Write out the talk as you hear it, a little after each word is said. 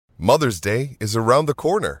Mother's Day is around the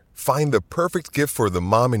corner. Find the perfect gift for the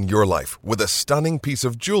mom in your life with a stunning piece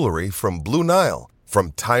of jewelry from Blue Nile.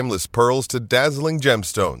 From timeless pearls to dazzling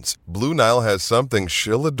gemstones, Blue Nile has something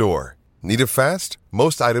she'll adore. Need it fast?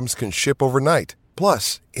 Most items can ship overnight.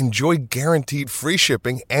 Plus, enjoy guaranteed free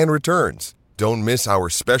shipping and returns. Don't miss our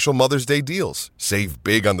special Mother's Day deals. Save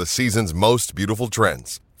big on the season's most beautiful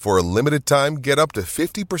trends. For a limited time, get up to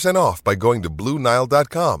 50% off by going to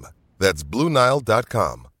BlueNile.com. That's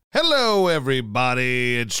BlueNile.com. Hello,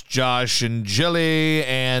 everybody. It's Josh and Jilly,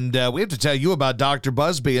 and we have to tell you about Dr.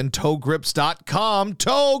 Busby and ToeGrips.com.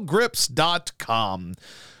 ToeGrips.com.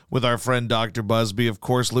 With our friend Dr. Busby, of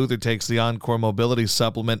course, Luther takes the Encore Mobility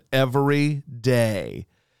Supplement every day,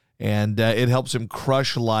 and it helps him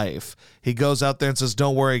crush life. He goes out there and says,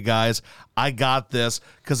 don't worry, guys, I got this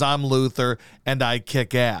because I'm Luther, and I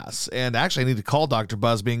kick ass. And actually, I need to call Dr.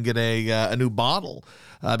 Busby and get a new bottle.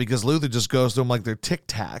 Because Luther just goes through them like they're Tic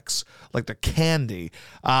Tacs, like they're candy.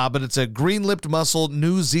 But it's a green-lipped muscle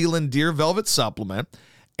New Zealand deer velvet supplement,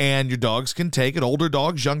 and your dogs can take it. Older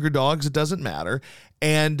dogs, younger dogs, it doesn't matter.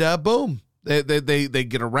 And boom, they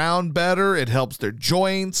get around better. It helps their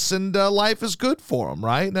joints, and life is good for them,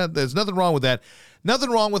 right? Now, there's nothing wrong with that.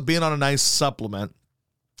 Nothing wrong with being on a nice supplement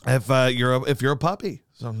if you're a puppy.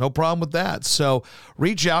 So no problem with that. So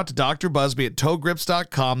reach out to Dr. Busby at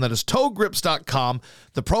ToeGrips.com. That is ToeGrips.com.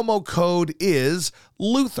 The promo code is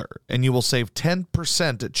Luther, and you will save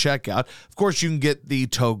 10% at checkout. Of course, you can get the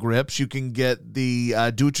toe grips. You can get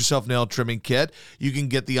the do-it-yourself nail trimming kit. You can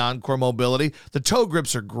get the Encore Mobility. The toe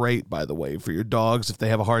grips are great, by the way, for your dogs if they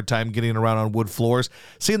have a hard time getting around on wood floors.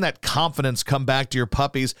 Seeing that confidence come back to your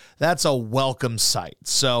puppies, that's a welcome sight.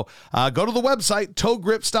 So go to the website,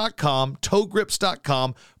 ToeGrips.com,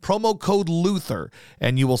 ToeGrips.com, promo code Luther,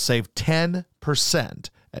 and you will save 10%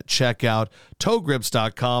 at checkout.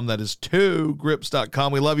 ToeGrips.com. That is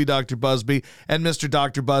ToeGrips.com. We love you, Dr. Busby and Mr.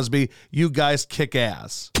 Dr. Busby. You guys kick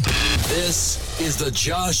ass. This is the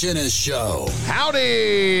Josh Ennis Show.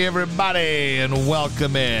 Howdy, everybody, and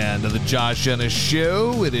welcome in to the Josh Ennis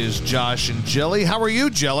Show. It is Josh and Jilly. How are you,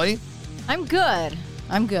 Jilly? I'm good.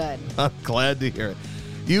 I'm glad to hear it.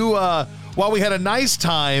 You, while we had a nice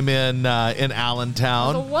time in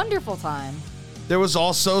Allentown. It was a wonderful time. There was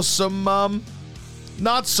also some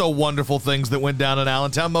not so wonderful things that went down in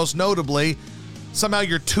Allentown. Most notably, somehow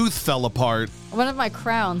your tooth fell apart. One of my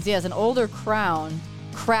crowns, yes, an older crown,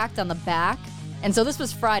 cracked on the back. And so this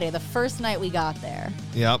was Friday, the first night we got there.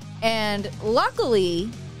 Yep. And luckily,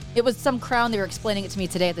 it was some crown. They were explaining it to me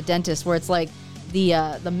today at the dentist, where it's like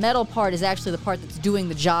the metal part is actually the part that's doing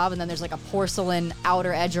the job, and then there's like a porcelain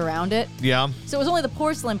outer edge around it. Yeah. So it was only the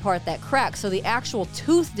porcelain part that cracked, so the actual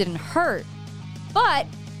tooth didn't hurt. But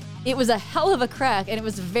it was a hell of a crack, and it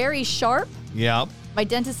was very sharp. Yeah. My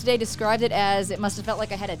dentist today described it as it must have felt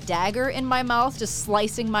like I had a dagger in my mouth just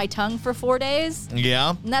slicing my tongue for 4 days.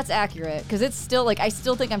 Yeah. And that's accurate, because it's still, like, I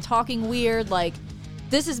still think I'm talking weird. Like,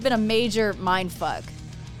 this has been a major mind fuck,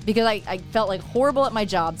 because I felt, like, horrible at my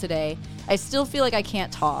job today. I still feel like I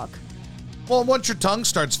can't talk. Well, once your tongue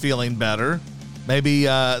starts feeling better, maybe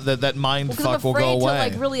that mind fuck will go away. I'm afraid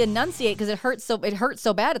to, like, really enunciate, because it hurt so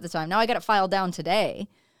bad at the time. Now I got it filed down today.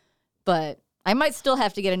 But I might still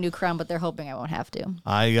have to get a new crown, but they're hoping I won't have to.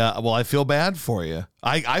 I feel bad for you.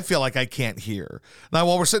 I feel like I can't hear. Now,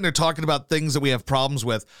 while we're sitting there talking about things that we have problems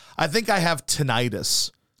with, I think I have tinnitus.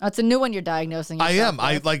 That's a new one you're diagnosing. I am.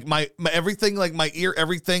 I like my everything, like my ear,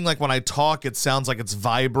 everything, like when I talk, it sounds like it's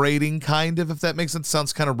vibrating, kind of, if that makes sense. It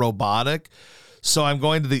sounds kind of robotic. So I'm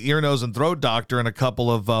going to the ear, nose, and throat doctor in a couple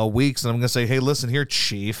of weeks, and I'm going to say, hey, listen here,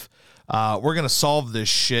 chief. We're going to solve this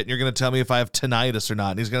shit, and you're going to tell me if I have tinnitus or not.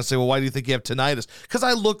 And he's going to say, well, why do you think you have tinnitus? Because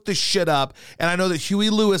I looked this shit up, and I know that Huey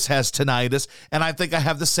Lewis has tinnitus, and I think I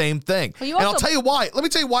have the same thing. And I'll tell you why. Let me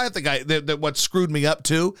tell you why I think that what screwed me up,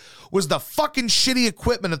 too, was the fucking shitty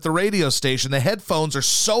equipment at the radio station. The headphones are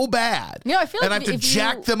so bad, I feel like and I have to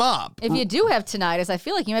jack them up. If you do have tinnitus, I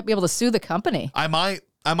feel like you might be able to sue the company. I might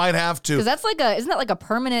have to. Because that's isn't that like a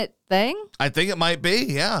permanent thing? I think it might be,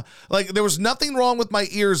 yeah. Like, there was nothing wrong with my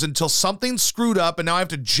ears until something screwed up, and now I have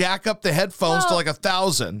to jack up the headphones to like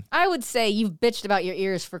 1,000. I would say you've bitched about your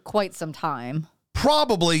ears for quite some time.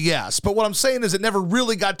 Probably, yes. But what I'm saying is it never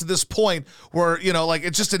really got to this point where, like,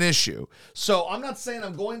 it's just an issue. So I'm not saying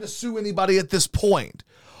I'm going to sue anybody at this point.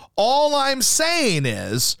 All I'm saying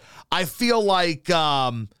is I feel like,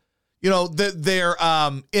 their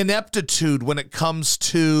ineptitude when it comes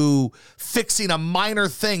to fixing a minor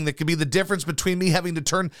thing that could be the difference between me having to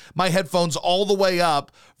turn my headphones all the way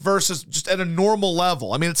up versus just at a normal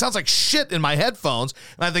level. I mean, it sounds like shit in my headphones,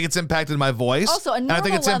 and I think it's impacted my voice. Also, and I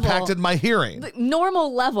think it's impacted my hearing. The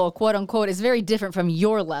normal level, quote unquote, is very different from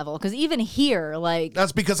your level, because even here, like...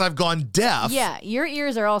 That's because I've gone deaf. Yeah, your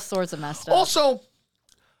ears are all sorts of messed up. Also,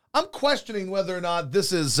 I'm questioning whether or not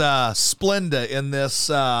this is Splenda in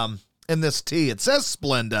this tea. It says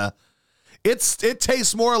Splenda. It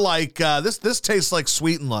tastes more like this tastes like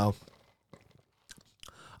Sweet and Low.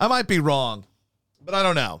 I might be wrong, but I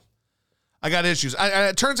don't know. I got issues.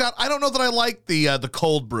 It turns out I don't know that I like the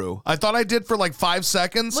cold brew. I thought I did for like 5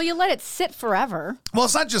 seconds. Well, you let it sit forever. Well,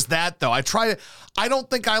 it's not just that though. I don't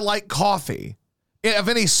think I like coffee of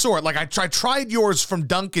any sort. Like I tried yours from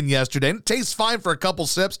Dunkin' yesterday, and it tastes fine for a couple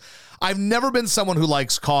sips. I've never been someone who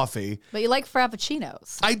likes coffee. But you like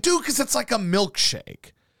Frappuccinos. I do, because it's like a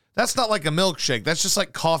milkshake. That's not like a milkshake. That's just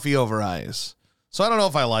like coffee over ice. So I don't know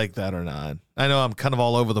if I like that or not. I know I'm kind of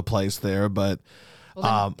all over the place there, but...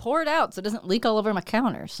 Well, then pour it out so it doesn't leak all over my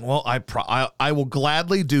counters. Well, I will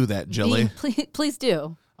gladly do that, Jilly. Please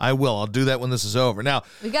do. I will. I'll do that when this is over. Now,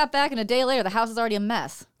 we got back, and a day later, the house is already a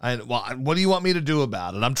mess. What do you want me to do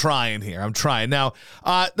about it? I'm trying here. I'm trying. Now,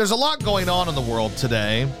 there's a lot going on in the world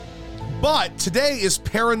today, but today is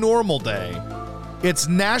Paranormal Day. It's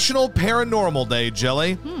National Paranormal Day,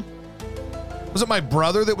 Jilly. Was it my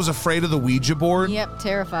brother that was afraid of the Ouija board? Yep,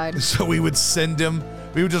 terrified. So we would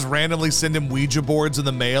just randomly send him Ouija boards in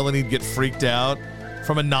the mail, and he'd get freaked out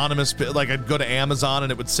from anonymous, like I'd go to Amazon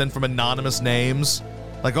and it would send from anonymous names.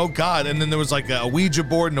 Like, oh God. And then there was like a Ouija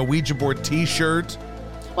board and a Ouija board t-shirt.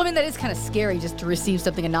 Well, I mean, that is kind of scary just to receive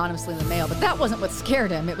something anonymously in the mail, but that wasn't what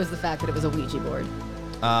scared him. It was the fact that it was a Ouija board.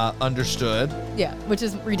 Understood. Yeah, which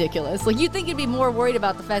is ridiculous. Like, you'd think you'd be more worried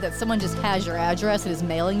about the fact that someone just has your address and is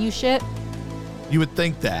mailing you shit. You would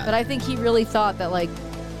think that. But I think he really thought that, like,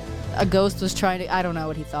 a ghost was trying to... I don't know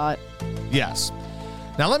what he thought. Yes.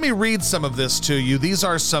 Now, let me read some of this to you. These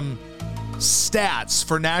are some stats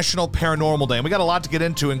for National Paranormal Day. And we got a lot to get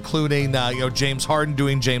into, including, James Harden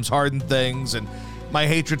doing James Harden things, and my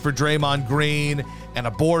hatred for Draymond Green, and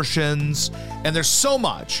abortions. And there's so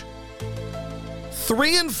much.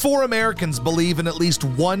 3 in 4 Americans believe in at least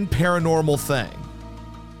one paranormal thing.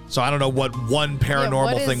 So I don't know what one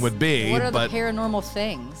paranormal thing would be. What are the paranormal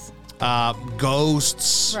things?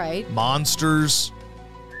 Ghosts. Right. Monsters.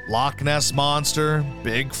 Loch Ness Monster.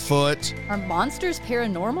 Bigfoot. Are monsters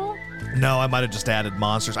paranormal? No, I might have just added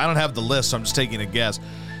monsters. I don't have the list, so I'm just taking a guess.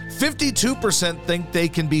 52% think they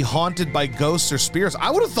can be haunted by ghosts or spirits.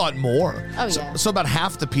 I would have thought more. Oh, yeah. So about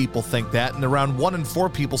half the people think that, and around 1 in 4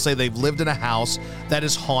 people say they've lived in a house that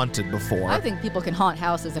is haunted before. I think people can haunt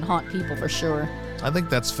houses and haunt people for sure. I think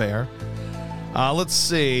that's fair. Let's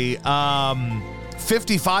see.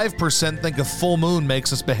 55% think a full moon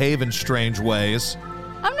makes us behave in strange ways.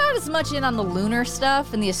 I'm not as much in on the lunar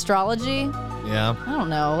stuff and the astrology. Yeah. I don't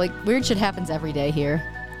know. Like, weird shit happens every day here.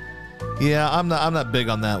 Yeah, I'm not big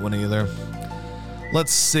on that one either.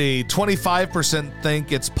 Let's see. 25%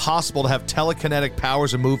 think it's possible to have telekinetic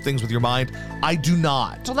powers and move things with your mind. I do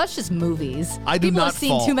not. Well, that's just movies. I do People not have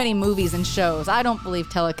seen too many movies and shows. I don't believe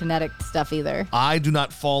telekinetic stuff either. I do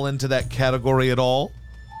not fall into that category at all.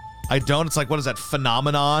 I don't. It's like, what is that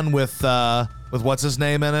phenomenon with what's his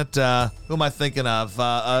name in it? Who am I thinking of?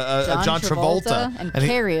 John Travolta. And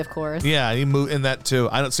Carrie, of course. Yeah, he moved in that too.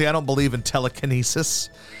 I don't believe in telekinesis.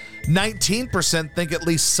 19% think at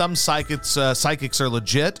least some psychics are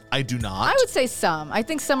legit. I do not. I would say some. I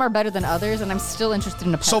think some are better than others, and I'm still interested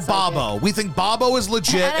in a pet psychic. So Bobo. We think Bobo is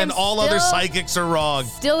legit, and all other psychics are wrong.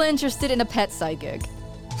 Still interested in a pet psychic.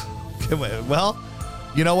 Well,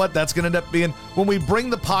 you know what? That's going to end up being... When we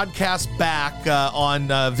bring the podcast back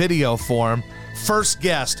on video form, first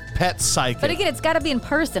guest, pet psychic. But again, it's got to be in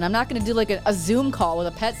person. I'm not going to do like a Zoom call with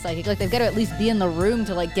a pet psychic. Like, they've got to at least be in the room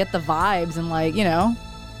to like get the vibes and like, you know...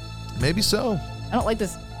 Maybe so. I don't like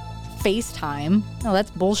this FaceTime. No, that's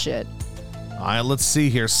bullshit. All right, let's see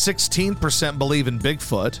here. 16% believe in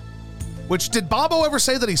Bigfoot. Which, did Bobo ever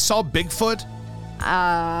say that he saw Bigfoot?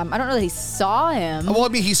 I don't know that he saw him. Well, I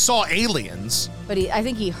mean, he saw aliens. But I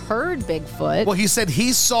think he heard Bigfoot. Well, he said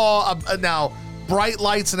he saw, now, bright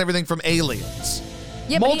lights and everything from aliens.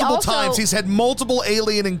 Yeah, multiple times. He's had multiple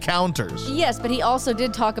alien encounters. Yes, but he also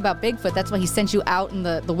did talk about Bigfoot. That's why he sent you out in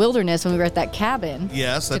the wilderness when we were at that cabin.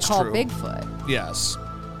 Yes, that's true. To call true. Bigfoot. Yes.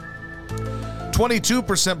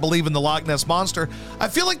 22% believe in the Loch Ness Monster. I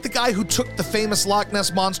feel like the guy who took the famous Loch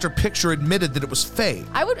Ness Monster picture admitted that it was fake.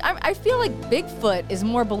 I feel like Bigfoot is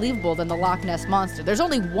more believable than the Loch Ness Monster. There's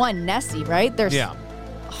only one Nessie, right? There's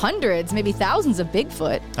hundreds, maybe thousands of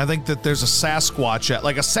Bigfoot. I think that there's a Sasquatch.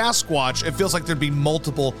 Like a Sasquatch, it feels like there'd be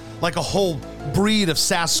multiple, like a whole breed of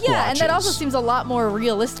Sasquatches. Yeah, and that also seems a lot more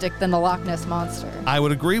realistic than the Loch Ness Monster. I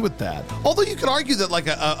would agree with that. Although you could argue that like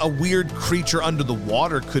a weird creature under the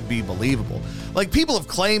water could be believable. Like people have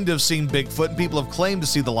claimed to have seen Bigfoot and people have claimed to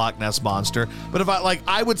see the Loch Ness Monster. But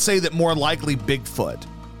I would say that more likely Bigfoot.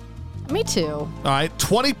 Me too. All right,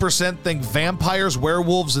 20% think vampires,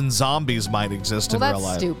 werewolves, and zombies might exist in real life. Well,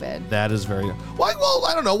 that's stupid. That is very... Why? Well,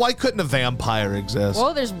 I don't know. Why couldn't a vampire exist?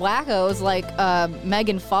 Well, there's wackos like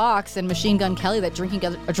Megan Fox and Machine Gun Kelly that drink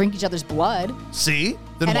each other's blood. See?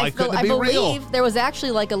 Then and why couldn't it be real? I believe there was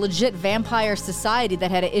actually like a legit vampire society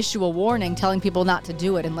that had to issue a warning telling people not to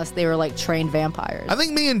do it unless they were like trained vampires. I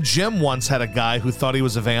think me and Jim once had a guy who thought he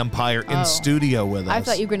was a vampire in studio with us. I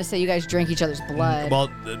thought you were going to say you guys drink each other's blood.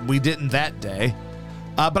 Well, we didn't that day.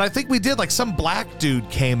 But I think we did. Like some black dude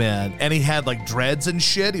came in and he had like dreads and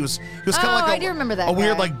shit. He was kind of like I do remember that a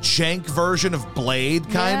weird guy. like jank version of Blade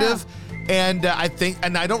kind Yeah. of. And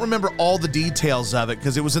I don't remember all the details of it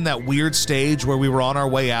because it was in that weird stage where we were on our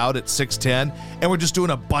way out at 6:10 and we're just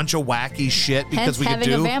doing a bunch of wacky shit because Hence we could having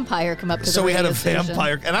do. a vampire come up to So the we had a radio station.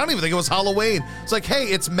 vampire, and I don't even think it was Halloween. It's like, hey,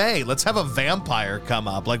 it's May. Let's have a vampire come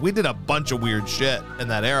up. Like we did a bunch of weird shit in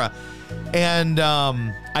that era. And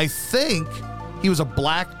I think he was a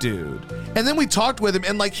black dude. And then we talked with him,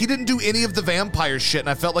 and like he didn't do any of the vampire shit, and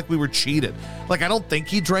I felt like we were cheated. Like I don't think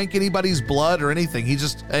he drank anybody's blood or anything. He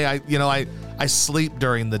just, hey, I sleep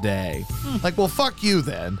during the day. Like, well, fuck you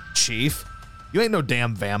then, Chief. You ain't no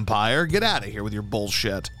damn vampire. Get out of here with your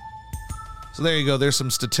bullshit. So there you go. There's some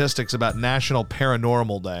statistics about National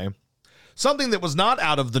Paranormal Day. Something that was not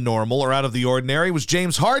out of the normal or out of the ordinary was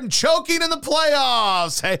James Harden choking in the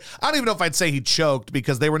playoffs. Hey, I don't even know if I'd say he choked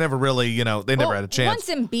because they were never really, they never had a chance. Once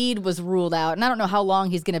Embiid was ruled out, and I don't know how long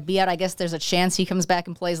he's going to be out. I guess there's a chance he comes back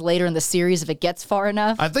and plays later in the series if it gets far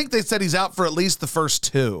enough. I think they said he's out for at least the first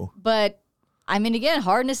two. But, I mean, again,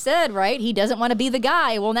 Harden has said, right, he doesn't want to be the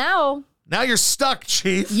guy. Well, now you're stuck,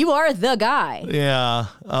 Chief. you are the guy. Yeah.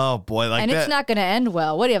 Oh, boy. And it's not going to end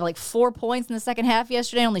well. What do you have, like 4 points in the second half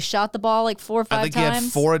yesterday? Only shot the ball like 4 or 5 times? I think he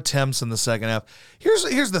had 4 attempts in the second half.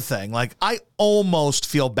 Here's the thing. Like, I almost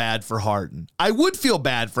feel bad for Harden. I would feel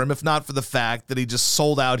bad for him if not for the fact that he just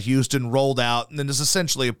sold out Houston, rolled out, and then is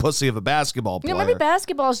essentially a pussy of a basketball player. Maybe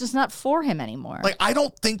basketball is just not for him anymore. Like, I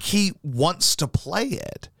don't think he wants to play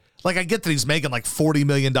it. Like, I get that he's making like $40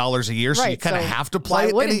 million a year, so you kind of have to play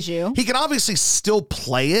it. Why wouldn't you? He can obviously still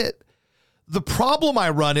play it. The problem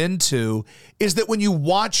I run into is that when you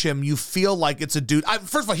watch him, you feel like it's a dude.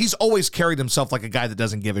 First of all, he's always carried himself like a guy that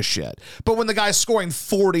doesn't give a shit. But when the guy's scoring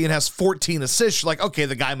 40 and has 14 assists, you're like, okay,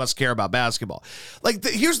 the guy must care about basketball. Like,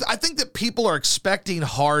 I think that people are expecting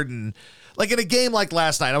Harden. Like in a game like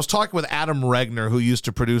last night, I was talking with Adam Regner, who used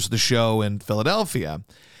to produce the show in Philadelphia.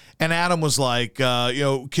 And Adam was like,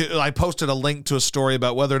 I posted a link to a story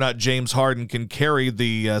about whether or not James Harden can carry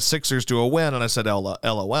the Sixers to a win. And I said,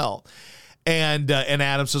 LOL. And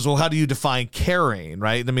Adam says, well, how do you define carrying,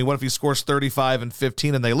 right? I mean, what if he scores 35 and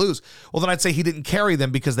 15 and they lose? Well, then I'd say he didn't carry them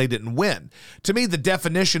because they didn't win. To me, the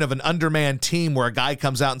definition of an undermanned team where a guy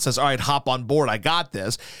comes out and says, all right, hop on board, I got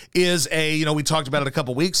this, is we talked about it a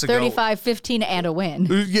couple weeks ago. 35, 15, and a win.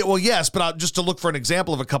 Yeah, well, yes, but just to look for an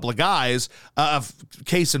example of a couple of guys,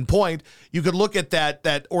 case in point, you could look at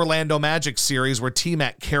that Orlando Magic series where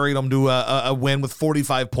T-Mac carried them to a win with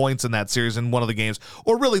 45 points in that series in one of the games.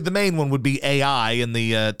 Or really, the main one would be AI in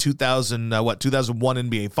the 2001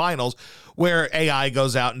 NBA Finals, where AI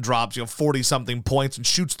goes out and drops 40-something points and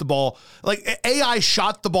shoots the ball. Like, AI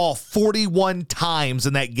shot the ball 41 times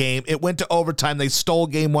in that game. It went to overtime. They stole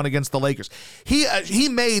game one against the Lakers. He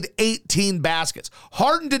made 18 baskets.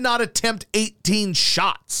 Harden did not attempt 18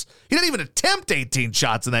 shots. He didn't even attempt 18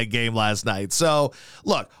 shots in that game last night. So,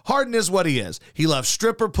 look, Harden is what he is. He loves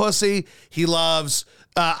stripper pussy. He loves...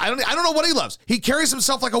 I don't know what he loves. He carries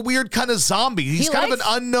himself like a weird kind of zombie. He's kind of an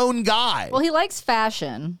unknown guy. Well, he likes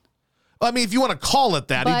fashion. I mean, if you want to call it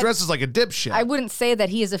that, But he dresses like a dipshit. I wouldn't say that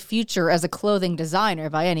he has a future as a clothing designer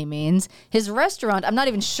by any means. His restaurant, I'm not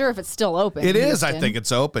even sure if it's still open. It in is. I Houston. think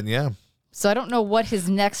it's open, yeah. So I don't know what his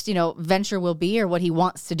next, venture will be or what he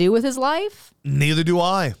wants to do with his life. Neither do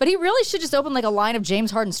I. But he really should just open like a line of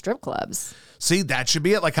James Harden strip clubs. See, that should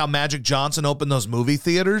be it. Like how Magic Johnson opened those movie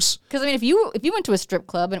theaters. Because, I mean, if you went to a strip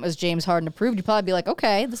club and it was James Harden approved, you'd probably be like,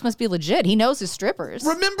 okay, this must be legit. He knows his strippers.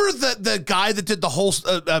 Remember the guy that did the whole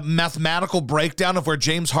mathematical breakdown of where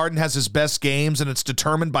James Harden has his best games and it's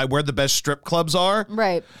determined by where the best strip clubs are?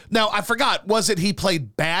 Right. Now, I forgot. Was it he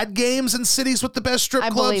played bad games in cities with the best strip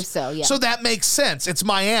clubs? I believe so, yeah. So that makes sense. It's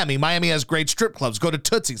Miami. Miami has great strip clubs. Go to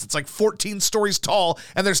Tootsie's. It's like 14 stories tall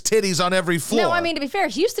and there's titties on every floor. No, I mean, to be fair,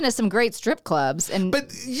 Houston has some great strip clubs.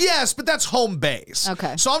 But yes, but that's home base.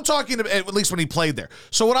 Okay. So I'm talking about, at least when he played there.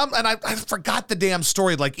 So I forgot the damn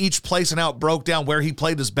story, like each place and how it broke down where he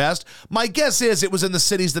played his best. My guess is it was in the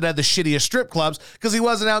cities that had the shittiest strip clubs because he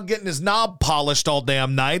wasn't out getting his knob polished all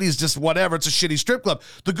damn night. He's just whatever. It's a shitty strip club.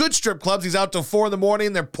 The good strip clubs, he's out till 4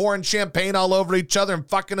 a.m. They're pouring champagne all over each other and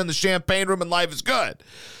fucking in the champagne room and life is good.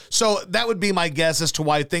 So that would be my guess as to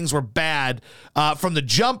why things were bad from the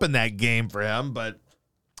jump in that game for him. But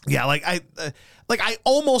yeah, I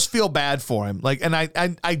almost feel bad for him. And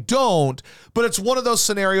I don't, but it's one of those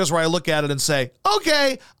scenarios where I look at it and say,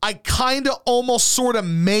 okay, I kind of almost sort of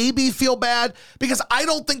maybe feel bad because I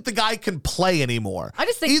don't think the guy can play anymore. I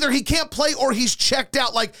just think either he can't play or he's checked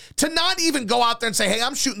out. Like to not even go out there and say, hey,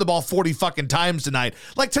 I'm shooting the ball 40 fucking times tonight.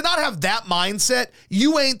 Like to not have that mindset,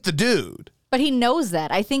 you ain't the dude. But he knows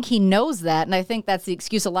that. I think he knows that. And I think that's the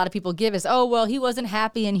excuse a lot of people give is, oh, well, he wasn't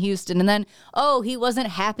happy in Houston. And then, oh, he wasn't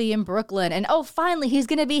happy in Brooklyn. And, oh, finally, he's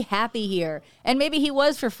going to be happy here. And maybe he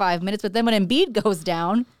was for 5 minutes. But then when Embiid goes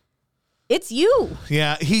down, it's you.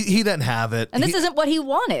 Yeah, he didn't have it. And this isn't what he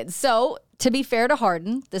wanted. So to be fair to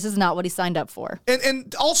Harden, this is not what he signed up for.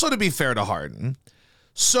 And also to be fair to Harden,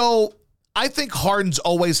 so I think Harden's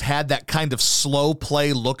always had that kind of slow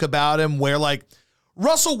play look about him where like,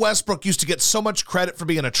 Russell Westbrook used to get so much credit for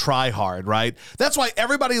being a try-hard, right? That's why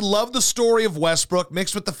everybody loved the story of Westbrook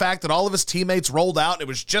mixed with the fact that all of his teammates rolled out and it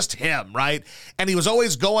was just him, right? And he was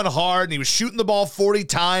always going hard and he was shooting the ball 40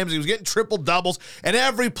 times. He was getting triple doubles and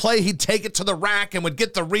every play he'd take it to the rack and would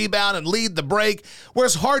get the rebound and lead the break.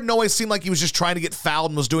 Whereas Harden always seemed like he was just trying to get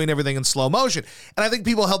fouled and was doing everything in slow motion. And I think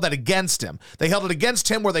people held that against him. They held it against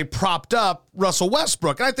him where they propped up Russell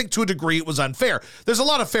Westbrook. And I think to a degree it was unfair. There's a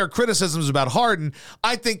lot of fair criticisms about Harden.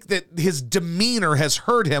 I think that his demeanor has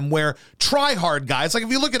hurt him where try-hard guys, like if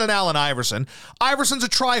you look at an Allen Iverson, Iverson's a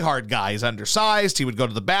try-hard guy. He's undersized. He would go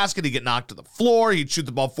to the basket. He'd get knocked to the floor. He'd shoot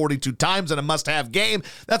the ball 42 times in a must-have game.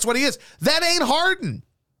 That's what he is. That ain't Harden.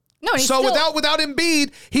 No, so without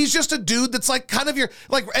Embiid, he's just a dude that's like kind of your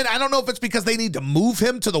like, and I don't know if it's because they need to move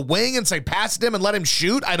him to the wing and say pass it him and let him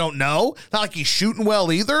shoot. I don't know. Not like he's shooting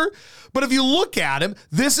well either. But if you look at him,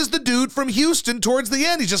 this is the dude from Houston towards the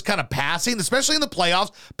end. He's just kind of passing, especially in the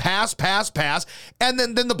playoffs, pass, and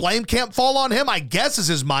then the blame can't fall on him, I guess is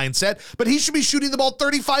his mindset. But he should be shooting the ball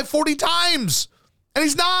 35, 40 times, and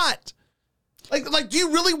he's not. Like, do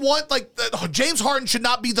you really want, James Harden should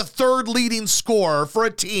not be the third leading scorer for a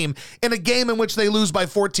team in a game in which they lose by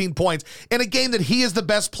 14 points, in a game that he is the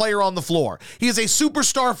best player on the floor. He is a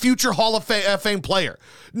superstar future Hall of Fame player.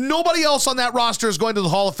 Nobody else on that roster is going to the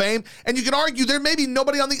Hall of Fame, and you can argue there may be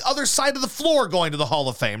nobody on the other side of the floor going to the Hall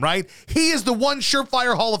of Fame, right? He is the one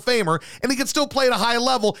surefire Hall of Famer, and he can still play at a high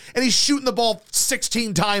level, and he's shooting the ball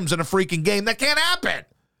 16 times in a freaking game. That can't happen.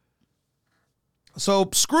 So,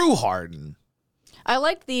 screw Harden. I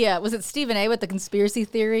liked the, was it Stephen A. with the conspiracy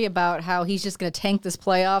theory about how he's just going to tank this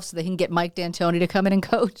playoff so they can get Mike D'Antoni to come in and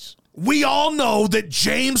coach? We all know that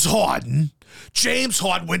James Harden,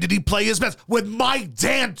 when did he play his best? With Mike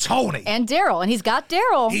D'Antoni. And Daryl, and he's got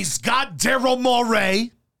Daryl. He's got Daryl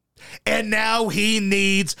Morey, and now he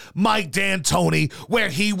needs Mike D'Antoni where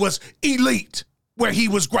he was elite. Where he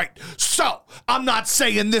was great. So, I'm not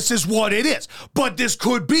saying this is what it is, but this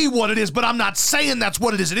could be what it is, but I'm not saying that's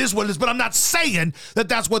what it is. It is what it is, but I'm not saying that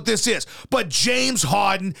that's what this is. But James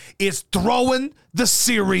Harden is throwing the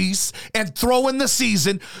series and throwing the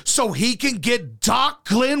season so he can get Doc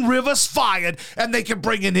Glenn Rivers fired and they can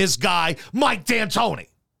bring in his guy, Mike D'Antoni.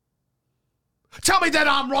 Tell me that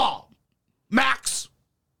I'm wrong, Max.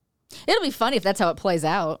 It'll be funny if that's how it plays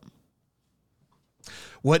out.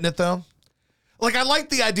 Wouldn't it, though? Like, I like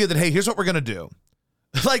the idea that, hey, here's what we're going to do.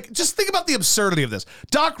 Like, just think about the absurdity of this.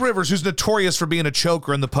 Doc Rivers, who's notorious for being a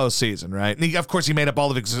choker in the postseason, right? And of course, he made up all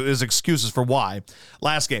of his excuses for why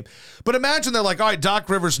last game. But imagine they're like, all right, Doc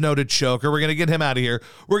Rivers, noted choker. We're going to get him out of here.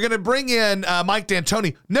 We're going to bring in Mike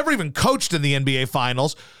D'Antoni, never even coached in the NBA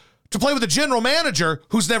Finals, to play with a general manager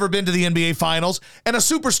who's never been to the NBA Finals, and a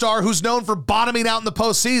superstar who's known for bottoming out in the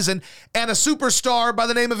postseason, and a superstar by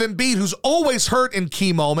the name of Embiid who's always hurt in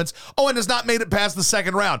key moments, and has not made it past the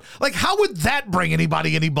second round. Like, how would that bring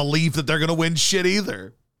anybody any belief that they're going to win shit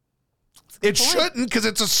either? It shouldn't, because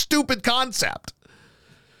it's a stupid concept.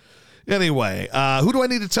 Anyway, who do I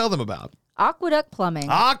need to tell them about? Aqueduct Plumbing.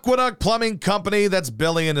 Aqueduct Plumbing Company. That's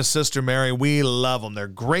Billy and his sister Mary. We love them. They're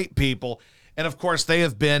great people. And, of course, they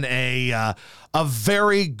have been a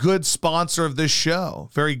very good sponsor of this show.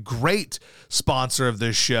 Very great sponsor of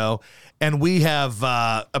this show. And we have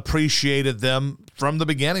appreciated them from the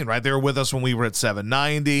beginning, right? They were with us when we were at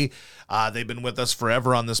 790. They've been with us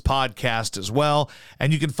forever on this podcast as well.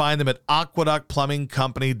 And you can find them at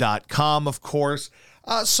aqueductplumbingcompany.com, of course.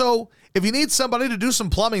 So if you need somebody to do some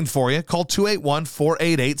plumbing for you, call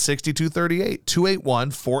 281-488-6238.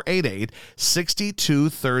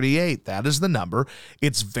 281-488-6238. That is the number.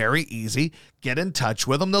 It's very easy. Get in touch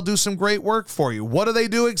with them. They'll do some great work for you. What do they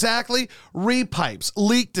do exactly? Repipes,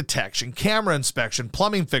 leak detection, camera inspection,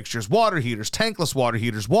 plumbing fixtures, water heaters, tankless water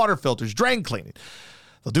heaters, water filters, drain cleaning.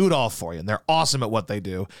 They'll do it all for you, and they're awesome at what they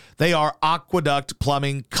do. They are Aqueduct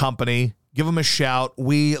Plumbing Company. Give them a shout.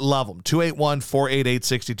 We love them.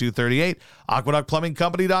 281-488-6238.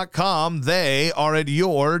 AqueductPlumbingCompany.com. They are at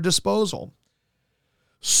your disposal.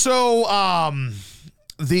 So,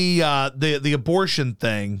 the abortion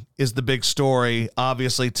thing is the big story,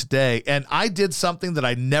 obviously, today. And I did something that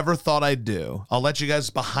I never thought I'd do. I'll let you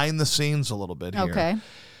guys behind the scenes a little bit here. Okay.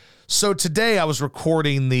 So today I was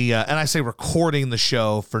recording and I say recording the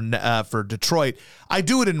show for Detroit. I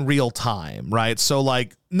do it in real time, right? So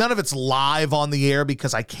like none of it's live on the air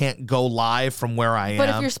because I can't go live from where I am. But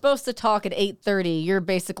if you're supposed to talk at 8:30, you're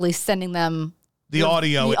basically sending them the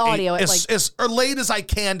audio as late as I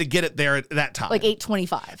can to get it there at that time. Like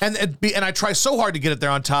 8:25. And I try so hard to get it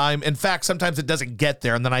there on time. In fact, sometimes it doesn't get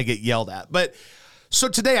there and then I get yelled at. But so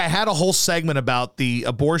today I had a whole segment about the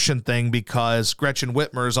abortion thing because Gretchen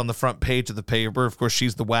Whitmer is on the front page of the paper. Of course,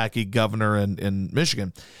 she's the wacky governor in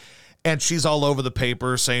Michigan. And she's all over the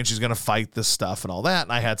paper saying she's going to fight this stuff and all that.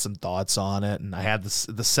 And I had some thoughts on it. And I had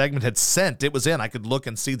the segment had sent. It was in. I could look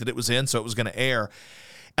and see that it was in, so it was going to air.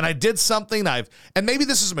 And I did something and maybe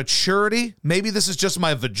this is maturity. Maybe this is just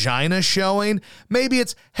my vagina showing. Maybe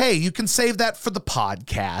it's, hey, you can save that for the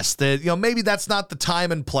podcast. That, maybe that's not the time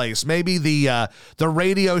and place. Maybe the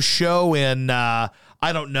radio show in, I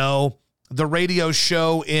don't know, the radio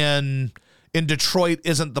show in Detroit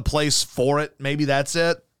isn't the place for it. Maybe that's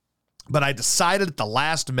it. But I decided at the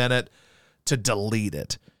last minute to delete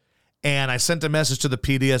it. And I sent a message to the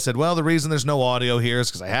PD. I said, well, the reason there's no audio here is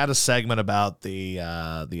because I had a segment about the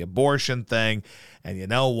abortion thing. And you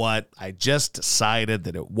know what? I just decided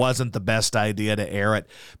that it wasn't the best idea to air it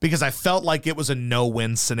because I felt like it was a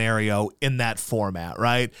no-win scenario in that format,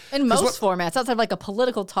 right? In most formats, outside of like a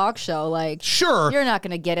political talk show, like, sure, you're not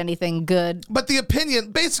going to get anything good. But the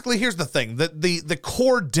opinion, basically, here's the thing. The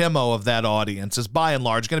core demo of that audience is by and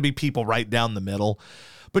large going to be people right down the middle.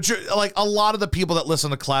 But you're like a lot of the people that listen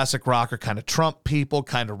to classic rock are kind of Trump people,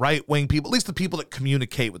 kind of right-wing people, at least the people that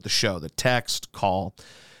communicate with the show, that text, call,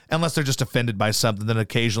 unless they're just offended by something. Then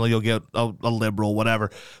occasionally you'll get a liberal,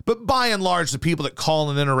 whatever. But by and large, the people that call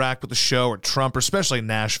and interact with the show are Trumpers, especially in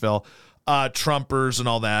Nashville, Trumpers and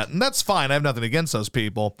all that. And that's fine. I have nothing against those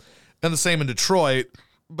people. And the same in Detroit.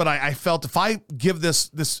 But I felt if I give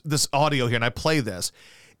this audio here and I play this,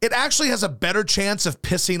 it actually has a better chance of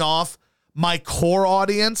pissing off my core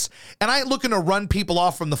audience, and I ain't looking to run people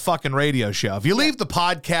off from the fucking radio show. If you leave the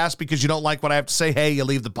podcast because you don't like what I have to say, hey, you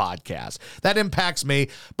leave the podcast. That impacts me,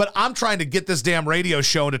 but I'm trying to get this damn radio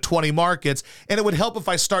show into 20 markets, and it would help if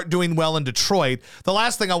I start doing well in Detroit. The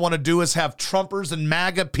last thing I want to do is have Trumpers and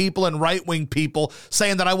MAGA people and right-wing people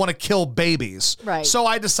saying that I want to kill babies. Right. So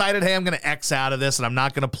I decided, hey, I'm going to X out of this, and I'm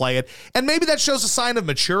not going to play it. And maybe that shows a sign of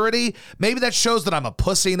maturity. Maybe that shows that I'm a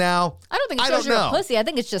pussy now. I don't think it shows you're a pussy. I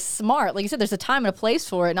think it's just smart. Like you said, there's a time and a place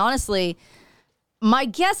for it. And honestly, my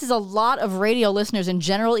guess is a lot of radio listeners in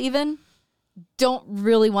general even don't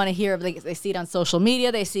really want to hear it. They see it on social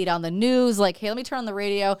media. They see it on the news. Like, hey, let me turn on the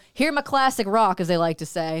radio. Hear my classic rock, as they like to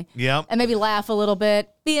say. Yeah. And maybe laugh a little bit.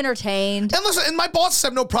 Be entertained. And listen, and my bosses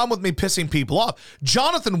have no problem with me pissing people off.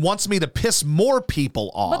 Jonathan wants me to piss more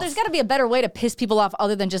people off. But there's got to be a better way to piss people off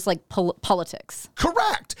other than just like politics.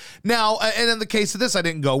 Correct. Now, and in the case of this, I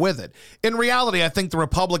didn't go with it. In reality, I think the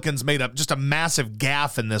Republicans made up just a massive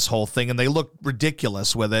gaffe in this whole thing, and they look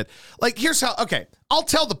ridiculous with it. Like, here's how, okay, I'll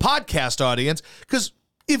tell the podcast audience, because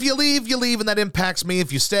if you leave, you leave, and that impacts me.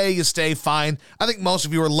 If you stay, fine. I think most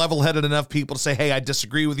of you are level-headed enough people to say, hey, I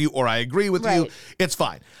disagree with you, or I agree with you. It's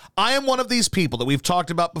fine. I am one of these people that we've talked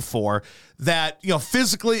about before that,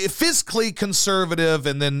 physically conservative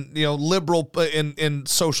and then, liberal in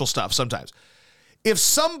social stuff sometimes. If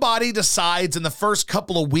somebody decides in the first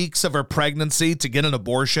couple of weeks of her pregnancy to get an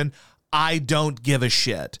abortion, I don't give a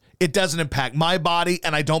shit. It doesn't impact my body,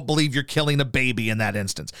 and I don't believe you're killing a baby in that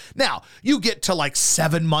instance. Now, you get to like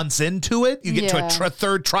 7 months into it, you get to a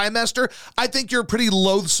third trimester, I think you're a pretty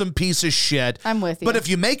loathsome piece of shit. I'm with you. But if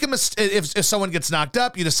you make a mistake, if someone gets knocked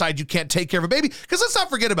up, you decide you can't take care of a baby, because let's not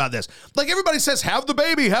forget about this. Like everybody says, have the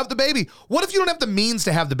baby, have the baby. What if you don't have the means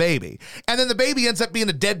to have the baby? And then the baby ends up being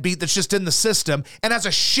a deadbeat that's just in the system and has a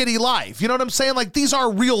shitty life. You know what I'm saying? Like these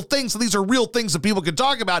are real things. So these are real things that people can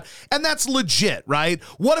talk about. And that's legit, right?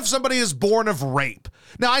 What if somebody is born of rape?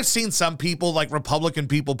 Now, I've seen some people, like Republican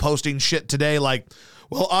people, posting shit today like,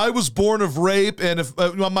 well, I was born of rape. And if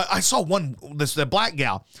I saw the black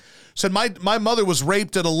gal said my mother was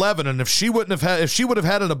raped at 11, and if she would have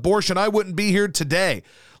had an abortion, I wouldn't be here today.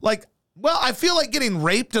 Like, well, I feel like getting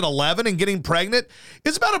raped at 11 and getting pregnant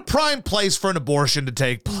is about a prime place for an abortion to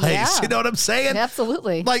take place. Yeah. You know what I'm saying?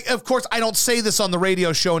 Absolutely. Like, of course, I don't say this on the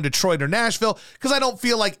radio show in Detroit or Nashville because I don't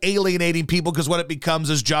feel like alienating people, because what it becomes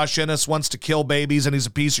is Josh Ennis wants to kill babies and he's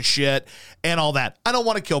a piece of shit and all that. I don't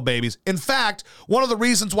want to kill babies. In fact, one of the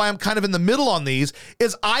reasons why I'm kind of in the middle on these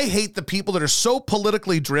is I hate the people that are so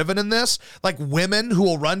politically driven in this, like women who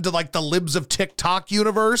will run to like the libs of TikTok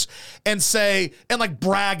universe and say, and like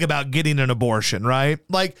brag about getting an abortion, right?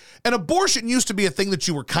 Like an abortion used to be a thing that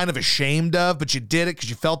you were kind of ashamed of, but you did it because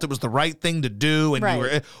you felt it was the right thing to do. And right. you were,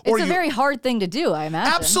 it's a very hard thing to do, I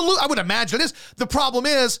imagine. Absolutely. I would imagine it is. The problem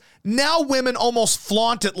is now women almost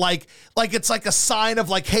flaunt it like it's like a sign of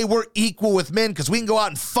like, hey, we're equal with men because we can go out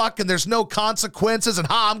and fuck and there's no consequences, and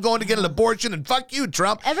I'm going to get an abortion and fuck you,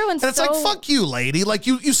 Trump. Everyone's and it's like, fuck you, lady. Like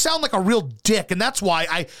you sound like a real dick. And that's why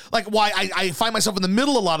I find myself in the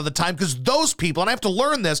middle a lot of the time, because those people, and I have to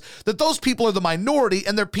learn this, that those people are the minority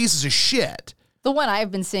and they're pieces of shit. The one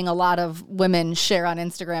I've been seeing a lot of women share on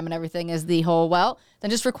Instagram and everything is the whole, well, then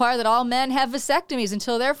just require that all men have vasectomies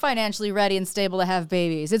until they're financially ready and stable to have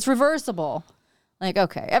babies. It's reversible. Like,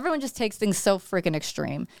 okay, everyone just takes things so freaking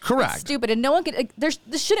extreme. Correct. It's stupid. And no one can,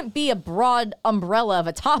 this shouldn't be a broad umbrella of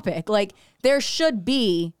a topic. Like, there should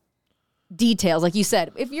be details. Like you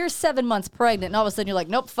said, if you're 7 months pregnant and all of a sudden you're like,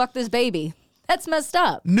 nope, fuck this baby. That's messed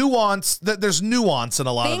up. Nuance, there's nuance in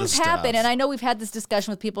a lot of this stuff. Things happen, and I know we've had this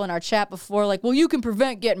discussion with people in our chat before, like, well, you can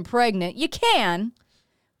prevent getting pregnant. You can,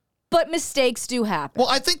 but mistakes do happen. Well,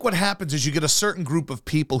 I think what happens is you get a certain group of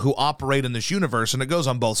people who operate in this universe, and it goes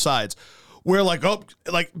on both sides, where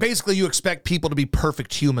basically you expect people to be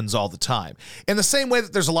perfect humans all the time. In the same way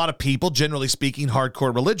that there's a lot of people, generally speaking,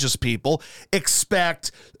 hardcore religious people,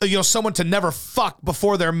 expect, someone to never fuck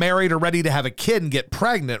before they're married or ready to have a kid and get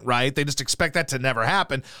pregnant, right? They just expect that to never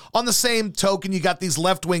happen. On the same token, you got these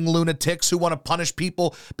left-wing lunatics who want to punish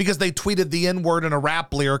people because they tweeted the N-word in a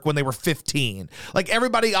rap lyric when they were 15. Like,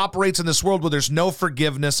 everybody operates in this world where there's no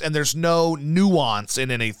forgiveness and there's no nuance in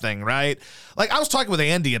anything, right? Like, I was talking with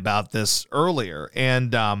Andy about this earlier,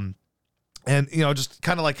 and just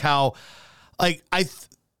kind of like how, like,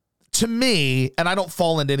 to me, and I don't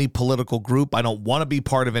fall into any political group. I don't want to be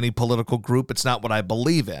part of any political group. It's not what I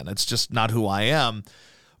believe in. It's just not who I am.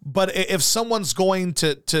 But if someone's going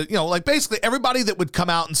to basically everybody that would come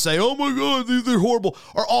out and say, oh my God, they're horrible,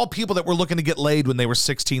 are all people that were looking to get laid when they were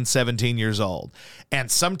 16, 17 years old. And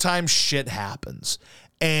sometimes shit happens.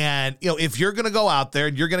 And, if you're going to go out there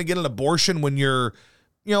and you're going to get an abortion when you're,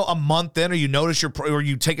 a month in, or you notice or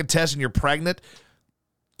you take a test and you're pregnant,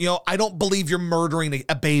 I don't believe you're murdering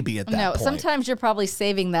a baby at that point. No, sometimes you're probably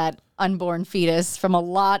saving that unborn fetus from a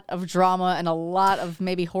lot of drama and a lot of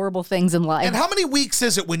maybe horrible things in life. And how many weeks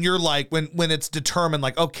is it when you're like, when it's determined,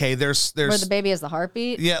 like, okay, there's where the baby has the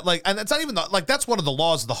heartbeat? Yeah, like, and it's not even like that's one of the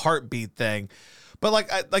laws of the heartbeat thing. But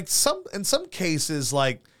in some cases,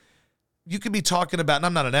 like, you could be talking about, and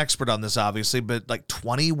I'm not an expert on this, obviously, but like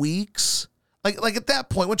 20 weeks. Like at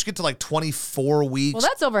that point, once you get to like 24 weeks. Well,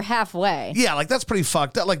 that's over halfway. Yeah, like that's pretty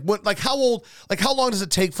fucked up. How long does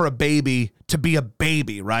it take for a baby to be a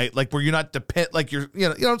baby, right? Like where you're not like you know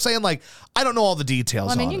what I'm saying? Like, I don't know all the details.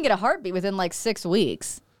 Well, I mean, you can get a heartbeat within like 6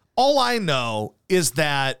 weeks. All I know is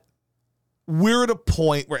that we're at a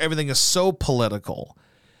point where everything is so political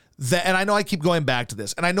and I know I keep going back to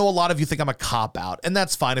this, and I know a lot of you think I'm a cop-out, and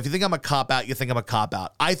that's fine. If you think I'm a cop-out, you think I'm a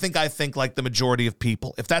cop-out. I think like the majority of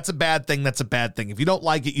people. If that's a bad thing, that's a bad thing. If you don't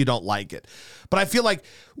like it, you don't like it. But I feel like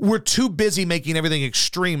we're too busy making everything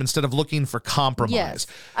extreme instead of looking for compromise. Yes.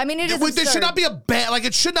 I mean, there should not be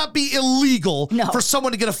it should not be illegal for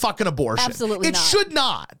someone to get a fucking abortion. Absolutely not. It should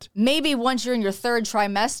not. Maybe once you're in your third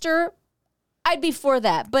trimester, I'd be for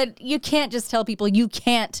that. But you can't just tell people you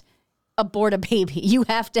can't abort a baby. You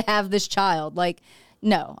have to have this child. Like,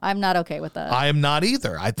 No, I'm not okay with that. I am not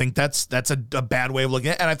either. I think that's a bad way of looking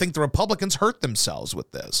at it. And I think the Republicans hurt themselves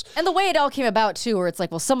with this. And the way it all came about, too, where it's like,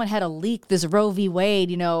 well, someone had to leak this Roe v. Wade,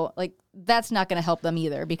 like that's not going to help them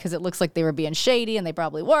either because it looks like they were being shady and they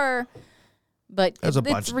probably were. But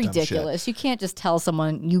it's ridiculous. You can't just tell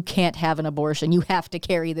someone you can't have an abortion. You have to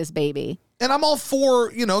carry this baby. And I'm all for,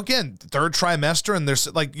 again, third trimester, and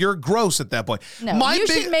there's like, you're gross at that point. No,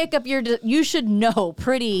 should make up you should know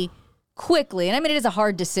pretty quickly. And I mean, it is a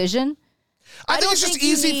hard decision. I think it's just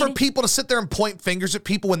easy for people to sit there and point fingers at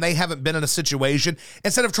people when they haven't been in a situation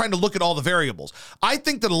instead of trying to look at all the variables. I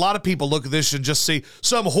think that a lot of people look at this and just see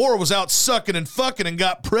some whore was out sucking and fucking and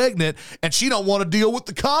got pregnant and she don't want to deal with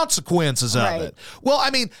the consequences of it. Well,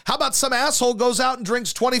 I mean, how about some asshole goes out and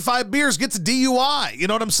drinks 25 beers, gets a DUI? You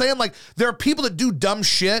know what I'm saying? Like, there are people that do dumb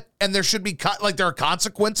shit and there should be, there are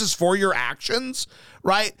consequences for your actions,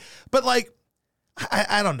 right? But like,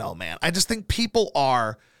 I don't know, man. I just think people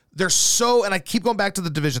they're so, and I keep going back to the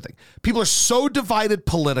division thing. People are so divided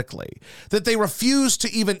politically that they refuse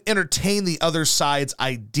to even entertain the other side's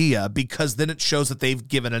idea because then it shows that they've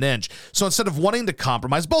given an inch. So instead of wanting to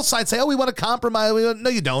compromise, both sides say, oh, we want to compromise. No,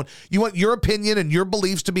 you don't. You want your opinion and your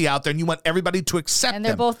beliefs to be out there and you want everybody to accept them. And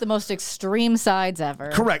they're both the most extreme sides ever.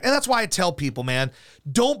 Correct. And that's why I tell people, man,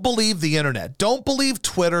 don't believe the internet. Don't believe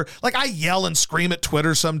Twitter. Like, I yell and scream at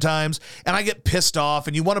Twitter sometimes and I get pissed off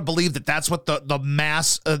and you want to believe that that's what the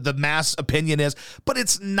mass opinion is, but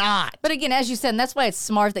it's not. But again, as you said, and that's why it's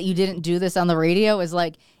smart that you didn't do this on the radio, is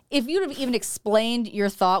like, if you'd have even explained your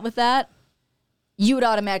thought with that, you would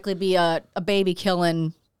automatically be a baby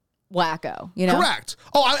killing wacko, Correct.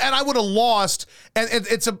 Oh, and I would have lost. And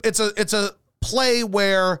it's a play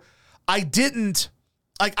where I didn't,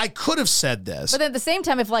 like, I could have said this. But at the same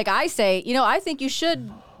time, if like I say, I think you should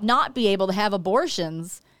not be able to have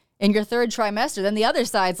abortions in your third trimester, then the other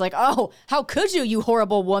side's like, oh, how could you, you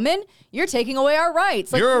horrible woman? You're taking away our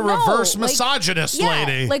rights. Like, you're a reverse misogynist,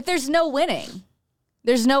 lady. Like, there's no winning.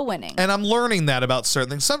 There's no winning. And I'm learning that about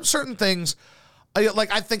certain things. Some certain things,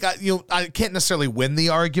 I think I can't necessarily win the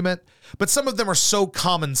argument, but some of them are so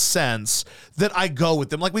common sense that I go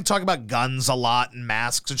with them. Like, we talk about guns a lot and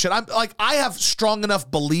masks and shit. I have strong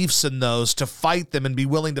enough beliefs in those to fight them and be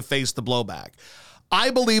willing to face the blowback. I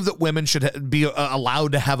believe that women should be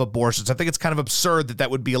allowed to have abortions. I think it's kind of absurd that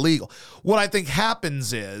would be illegal. What I think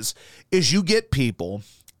happens is you get people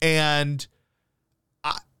and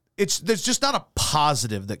there's just not a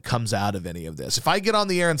positive that comes out of any of this. If I get on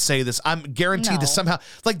the air and say this, I'm guaranteed to somehow,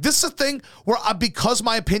 like, this is a thing where because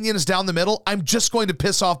my opinion is down the middle, I'm just going to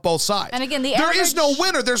piss off both sides. And again, there is no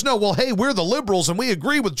winner. There's no, well, hey, we're the liberals and we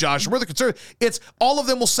agree with Josh and we're the conservatives. It's all of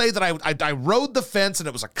them will say that I rode the fence and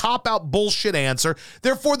it was a cop-out bullshit answer.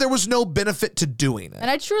 Therefore, there was no benefit to doing it.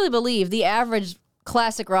 And I truly believe the average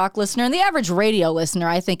classic rock listener and the average radio listener,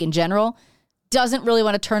 I think in general, doesn't really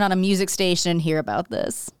want to turn on a music station and hear about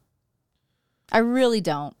this. I really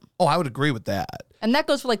don't. Oh, I would agree with that. And that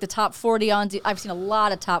goes for like the top 40 I've seen a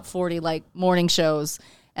lot of top 40 like morning shows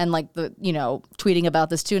and like the, tweeting about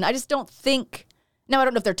this too. And I just don't think, now I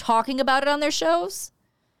don't know if they're talking about it on their shows,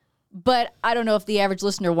 but I don't know if the average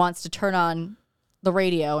listener wants to turn on the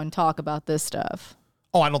radio and talk about this stuff.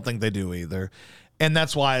 Oh, I don't think they do either. And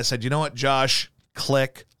that's why I said, you know what, Josh,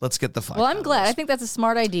 click. Let's get the fuck Well, I'm glad. I think that's a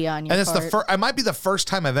smart idea on your part. And it's it might be the first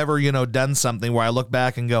time I've ever, done something where I look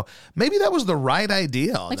back and go, maybe that was the right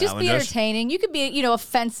idea. Like, just be entertaining. You could be,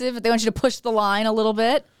 offensive if they want you to push the line a little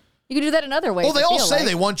bit. You could do that in other ways. Well, they all say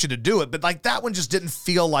they want you to do it, but like that one just didn't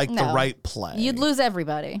feel like the right play. You'd lose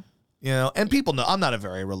everybody. And people know I'm not a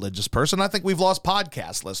very religious person. I think we've lost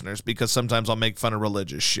podcast listeners because sometimes I'll make fun of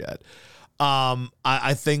religious shit.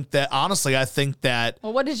 I think that, honestly,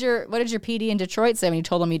 well, what did your PD in Detroit say when you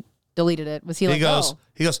told him he deleted it? Was he like,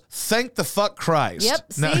 he goes, thank the fuck Christ.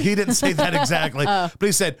 Yep. No, he didn't say that exactly, but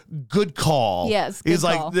he said, good call. Yes. He's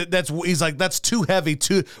like, that's too heavy.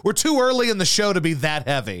 We're too early in the show to be that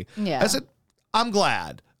heavy. Yeah. I said, I'm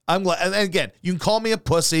glad. And again, you can call me a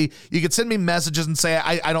pussy. You can send me messages and say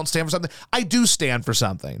I don't stand for something. I do stand for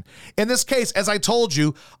something. In this case, as I told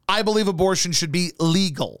you, I believe abortion should be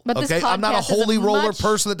legal. But okay, I'm not a holy roller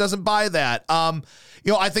person that doesn't buy that.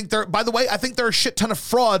 I think there are a shit ton of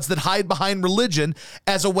frauds that hide behind religion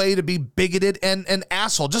as a way to be bigoted and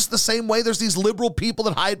asshole. Just the same way there's these liberal people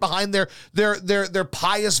that hide behind their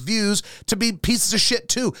pious views to be pieces of shit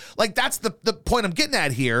too. Like, that's the point I'm getting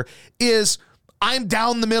at here is, I'm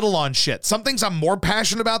down the middle on shit. Some things I'm more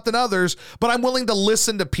passionate about than others, but I'm willing to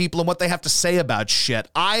listen to people and what they have to say about shit.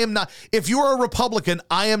 I am not, if you are a Republican,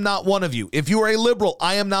 I am not one of you. If you are a liberal,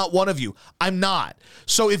 I am not one of you. I'm not.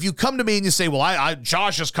 So if you come to me and you say, well,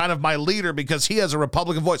 Josh is kind of my leader because he has a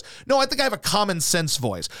Republican voice. No, I think I have a common sense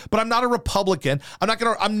voice, but I'm not a Republican.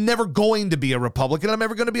 I'm never going to be a Republican. I'm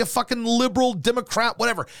never going to be a fucking liberal, Democrat,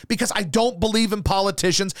 whatever, because I don't believe in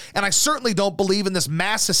politicians, and I certainly don't believe in this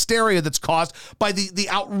mass hysteria that's caused by the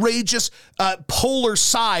outrageous polar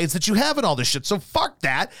sides that you have in all this shit. So fuck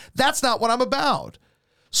that. That's not what I'm about.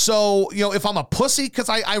 So, if I'm a pussy because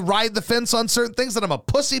I ride the fence on certain things, then I'm a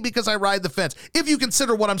pussy because I ride the fence. If you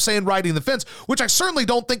consider what I'm saying riding the fence, which I certainly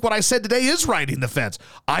don't think what I said today is riding the fence.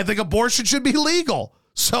 I think abortion should be legal.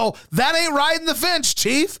 So that ain't riding the fence,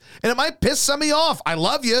 Chief. And it might piss some of you off. I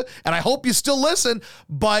love you, and I hope you still listen.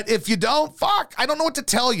 But if you don't, fuck, I don't know what to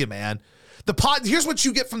tell you, man. Here's what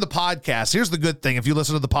you get from the podcast. Here's the good thing. If you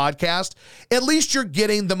listen to the podcast, at least you're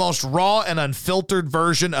getting the most raw and unfiltered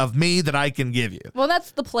version of me that I can give you. Well,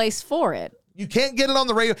 that's the place for it. You can't get it on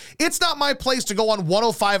the radio. It's not my place to go on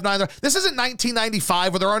 105.9. This isn't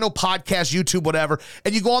 1995 where there are no podcasts, YouTube, whatever,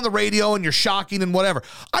 and you go on the radio and you're shocking and whatever.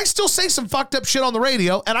 I still say some fucked up shit on the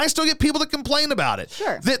radio, and I still get people that complain about it.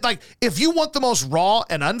 Sure. If you want the most raw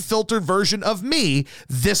and unfiltered version of me,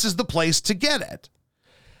 this is the place to get it.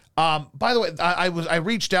 By the way, I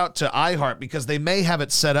reached out to iHeart because they may have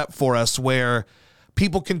it set up for us where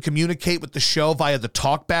people can communicate with the show via the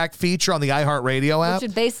talkback feature on the iHeart Radio app. Which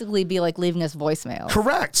would basically be like leaving us voicemail.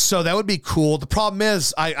 Correct. So that would be cool. The problem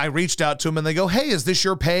is I reached out to them and they go, hey, is this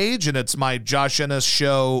your page? And it's my Josh Ennis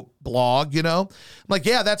Show blog, I'm like,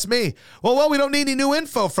 yeah, that's me. Well, we don't need any new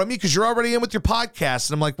info from you because you're already in with your podcast.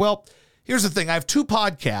 And I'm like, well, here's the thing. I have two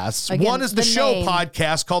podcasts. Again, one is the show name.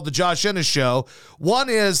 Podcast called The Josh Ennis Show. One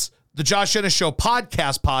is the Josh Ennis Show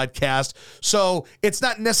podcast. So it's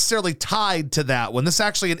not necessarily tied to that one. This is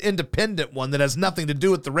actually an independent one that has nothing to do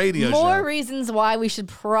with the radio show. More reasons why we should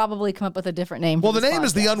probably come up with a different name. Well, the name podcast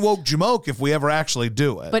is The Unwoke Jamoke if we ever actually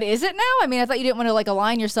do it. But is it now? I mean, I thought you didn't want to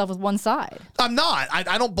align yourself with one side. I'm not.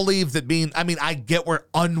 I don't believe that I get where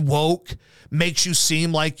unwoke makes you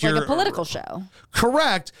seem like you're like a political show.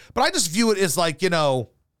 Correct. But I just view it as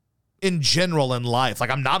in general in life.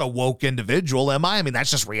 I'm not a woke individual, am I? I mean, that's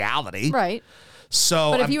just reality. Right. So,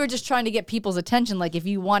 but if you were just trying to get people's attention, if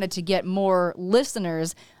you wanted to get more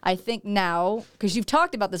listeners, I think now, because you've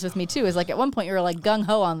talked about this with me too, is at one point you were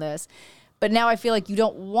gung-ho on this, but now I feel like you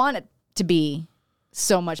don't want it to be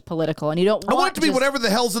so much political, and you don't want I want it to be whatever the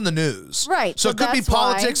hell's in the news. Right. So it could be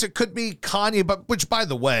politics, it could be Kanye, which by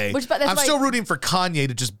the way, I'm still rooting for Kanye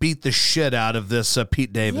to just beat the shit out of this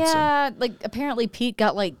Pete Davidson. Yeah, apparently Pete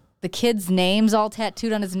got the kids' names all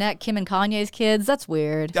tattooed on his neck, Kim and Kanye's kids. That's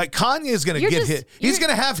weird. Kanye is going to get hit. He's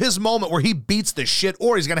going to have his moment where he beats the shit,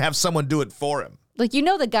 or he's going to have someone do it for him.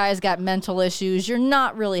 The guy's got mental issues. You're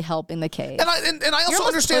not really helping the case. And I also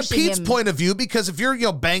understand Pete's point of view, because if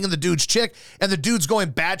you're, banging the dude's chick and the dude's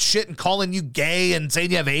going batshit and calling you gay and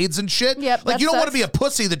saying you have AIDS and shit, yep, you don't want to be a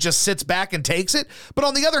pussy that just sits back and takes it. But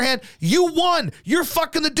on the other hand, you won. You're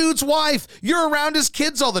fucking the dude's wife. You're around his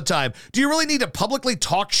kids all the time. Do you really need to publicly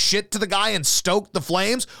talk shit to the guy and stoke the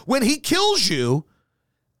flames? When he kills you,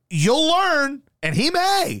 you'll learn, and he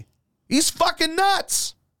may. He's fucking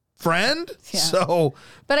nuts. Friend. Yeah. So,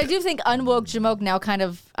 but I do think Unwoke Jamoke now kind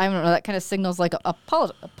of, I don't know, that kind of signals a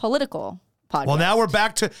political podcast. Well, now we're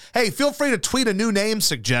back to, hey, feel free to tweet a new name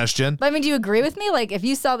suggestion. But do you agree with me? If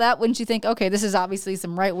you saw that, wouldn't you think, okay, this is obviously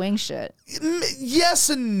some right-wing shit?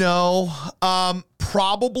 Yes and no.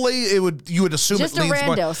 Probably you would assume just it leans a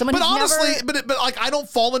rando. more. Someone but honestly, never... but I don't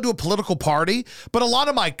fall into a political party, but a lot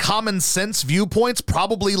of my common sense viewpoints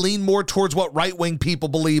probably lean more towards what right-wing people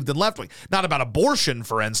believed than left-wing. Not about abortion,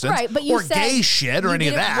 for instance, right, but you or gay shit or any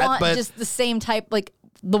of that. Want but just the same type,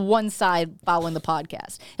 the one side following the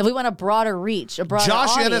podcast. If we want a broader reach, a broader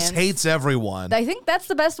Josh audience, Ennis hates everyone. I think that's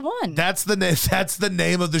the best one. That's the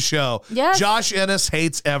name of the show. Yes. Josh Ennis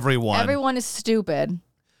hates everyone. Everyone is stupid.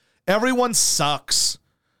 Everyone sucks.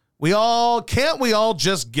 Can't we all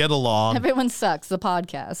just get along? Everyone sucks, the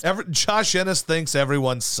podcast. Josh Ennis thinks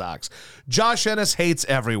everyone sucks. Josh Ennis hates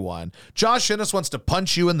everyone. Josh Ennis wants to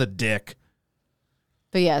punch you in the dick.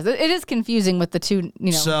 But yeah, it is confusing with the two,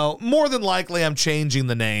 So more than likely I'm changing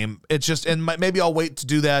the name. It's just, and maybe I'll wait to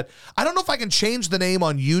do that. I don't know if I can change the name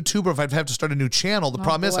on YouTube or if I'd have to start a new channel. The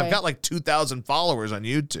problem is I've got like 2,000 followers on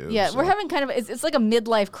YouTube. Yeah, we're having kind of, it's like a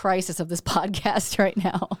midlife crisis of this podcast right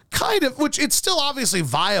now. Kind of, which it's still obviously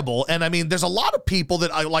viable. And I mean, there's a lot of people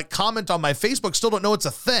that I like comment on my Facebook still don't know it's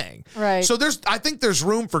a thing. Right. So I think there's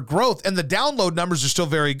room for growth and the download numbers are still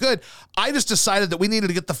very good. I just decided that we needed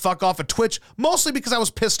to get the fuck off of Twitch, mostly because I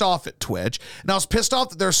was pissed off at Twitch. And I was pissed off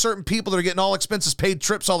that there are certain people that are getting all expenses paid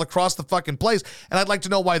trips all across the fucking place. And I'd like to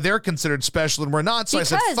know why they're considered special and we're not. So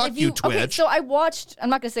Because I said, fuck you, Twitch. Okay, so I watched, I'm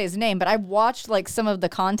not going to say his name, but I watched like some of the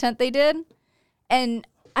content they did. And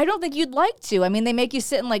I don't think you'd like to. I mean, they make you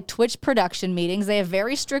sit in like Twitch production meetings. They have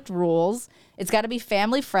very strict rules. It's got to be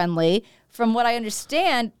family friendly. From what I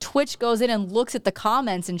understand, Twitch goes in and looks at the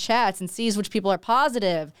comments and chats and sees which people are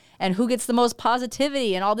positive and who gets the most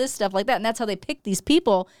positivity and all this stuff like that. And that's how they pick these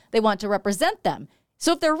people they want to represent them.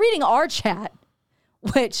 So if they're reading our chat,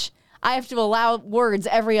 which I have to allow words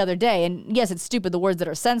every other day, and yes, it's stupid, the words that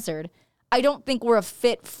are censored, I don't think we're a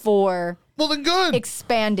fit for... Well, then good.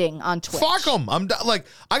 Expanding on Twitch. Fuck them.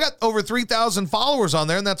 I got over 3,000 followers on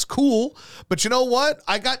there, and that's cool. But you know what?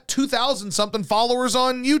 I got 2,000 something followers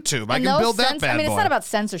on YouTube. I can build that bad boy. It's not about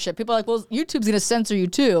censorship. People are like, well, YouTube's going to censor you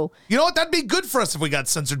too. You know what? That'd be good for us if we got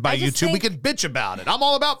censored by YouTube. We could bitch about it. I'm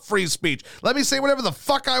all about free speech. Let me say whatever the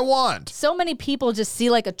fuck I want. So many people just see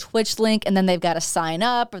like a Twitch link, and then they've got to sign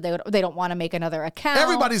up, or they don't want to make another account.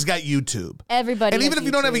 Everybody's got YouTube. Everybody. And even if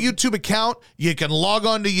you don't have a YouTube account, you can log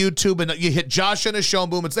on to YouTube and you hit Josh and his show,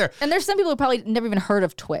 and boom, it's there. And there's some people who probably never even heard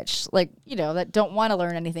of Twitch, like, that don't want to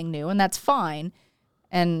learn anything new, and that's fine.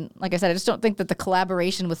 And like I said, I just don't think that the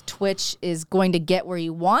collaboration with Twitch is going to get where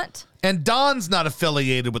you want. And Don's not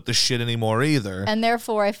affiliated with the shit anymore either. And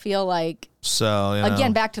therefore, I feel like,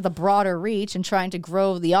 again, back to the broader reach and trying to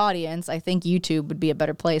grow the audience, I think YouTube would be a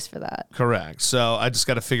better place for that. Correct. So I just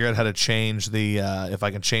got to figure out how to change if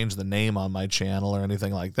I can change the name on my channel or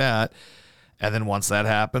anything like that. And then once that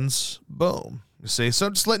happens, boom. You see, so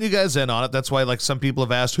I'm just letting you guys in on it. That's why, like, some people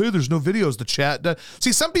have asked, hey, there's no videos to chat.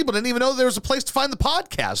 See, some people didn't even know there was a place to find the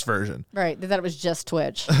podcast version. Right. They thought it was just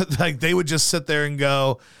Twitch. Like, they would just sit there and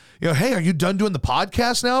go, hey, are you done doing the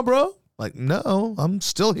podcast now, bro? Like, no, I'm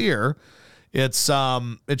still here. It's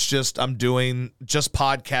just I'm doing just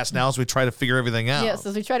podcasts now as we try to figure everything out. Yeah, so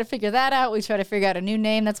as we try to figure that out, we try to figure out a new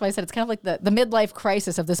name. That's why I said it's kind of like the midlife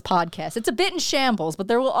crisis of this podcast. It's a bit in shambles, but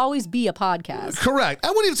there will always be a podcast. Correct. I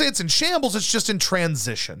wouldn't even say it's in shambles. It's just in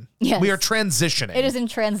transition. Yes. We are transitioning. It is in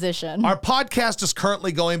transition. Our podcast is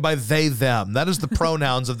currently going by they, them. That is the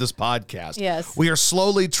pronouns of this podcast. Yes. We are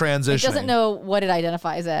slowly transitioning. It doesn't know what it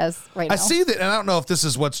identifies as right now. I see that, and I don't know if this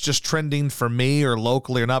is what's just trending for me or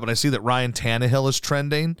locally or not, but I see that Ryan Tannehill is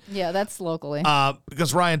trending. Yeah, that's locally.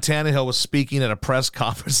 Because Ryan Tannehill was speaking at a press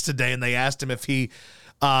conference today, and they asked him if he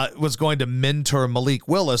was going to mentor Malik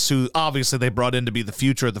Willis, who obviously they brought in to be the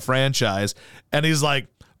future of the franchise. And he's like,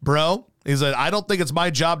 bro, he's like, I don't think it's my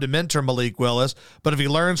job to mentor Malik Willis, but if he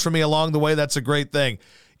learns from me along the way, that's a great thing.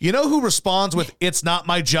 You know who responds with, it's not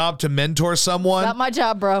my job to mentor someone? Not my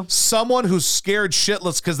job, bro. Someone who's scared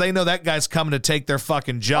shitless because they know that guy's coming to take their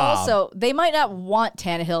fucking job. Also, they might not want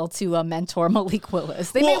Tannehill to mentor Malik Willis.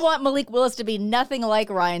 They may want Malik Willis to be nothing like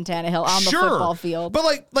Ryan Tannehill on the football field.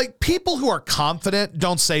 But like people who are confident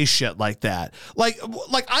don't say shit like that. Like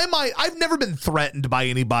I've never been threatened by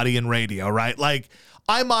anybody in radio, right? Like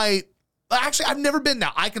I might. Actually, I've never been.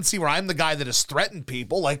 Now, I can see where I'm the guy that has threatened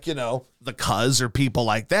people, like, the Cuz or people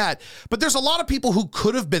like that. But there's a lot of people who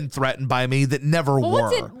could have been threatened by me that never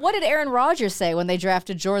were. What did Aaron Rodgers say when they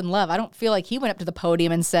drafted Jordan Love? I don't feel like he went up to the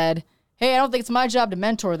podium and said, hey, I don't think it's my job to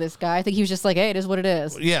mentor this guy. I think he was just like, hey, it is what it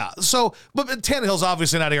is. Yeah. So, but Tannehill's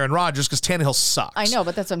obviously not Aaron Rodgers because Tannehill sucks. I know,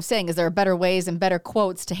 but that's what I'm saying, is there are better ways and better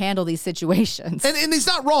quotes to handle these situations. And he's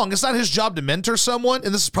not wrong. It's not his job to mentor someone.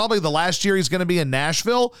 And this is probably the last year he's going to be in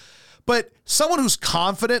Nashville. But someone who's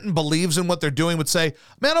confident and believes in what they're doing would say,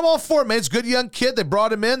 man, I'm all for it, man. It's a good young kid. They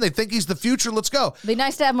brought him in. They think he's the future. Let's go. Be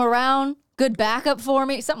nice to have him around. Good backup for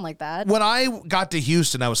me. Something like that. When I got to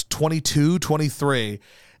Houston, I was 22, 23.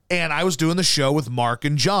 And I was doing the show with Mark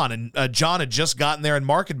and John. And John had just gotten there, and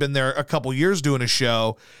Mark had been there a couple years doing a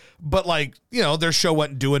show. But, their show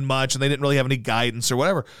wasn't doing much, and they didn't really have any guidance or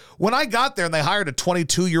whatever. When I got there and they hired a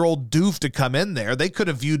 22-year-old doof to come in there, they could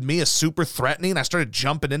have viewed me as super threatening. I started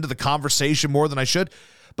jumping into the conversation more than I should.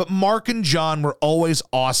 But Mark and John were always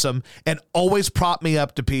awesome and always propped me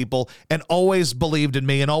up to people and always believed in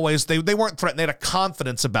me and always, they weren't threatened. They had a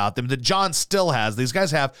confidence about them that John still has. These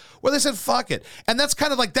guys have, where they said, fuck it. And that's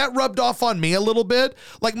kind of like, that rubbed off on me a little bit.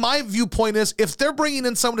 Like, my viewpoint is, if they're bringing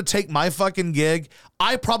in someone to take my fucking gig,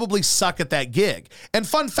 I probably suck at that gig. And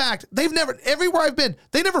fun fact, everywhere I've been,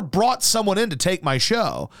 they never brought someone in to take my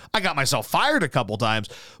show. I got myself fired a couple times,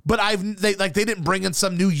 but they didn't bring in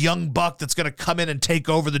some new young buck that's going to come in and take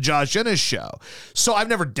over the Josh Ennis show. So I've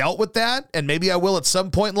never dealt with that, and maybe I will at some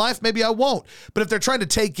point in life, maybe I won't. But if they're trying to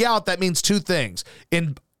take you out, that means two things.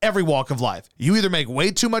 In every walk of life, you either make way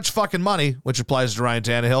too much fucking money, which applies to Ryan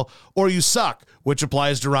Tannehill, or you suck, which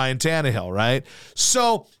applies to Ryan Tannehill, right?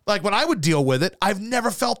 So, like, when I would deal with it, I've never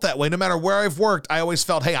felt that way. No matter where I've worked, I always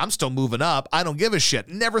felt, hey, I'm still moving up. I don't give a shit.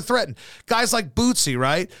 Never threatened. Guys like Bootsy,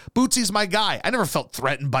 right? Bootsy's my guy. I never felt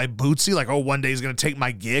threatened by Bootsy, like, oh, one day he's going to take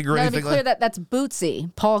my gig or anything. To be clear, that's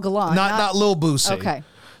Bootsy, Paul Gallant. Not Lil Bootsy. Okay.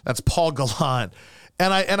 That's Paul Gallant.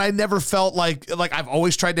 And I never felt like I've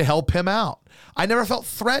always tried to help him out. I never felt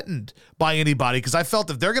threatened by anybody because I felt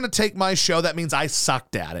if they're going to take my show, that means I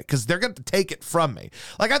sucked at it because they're going to take it from me.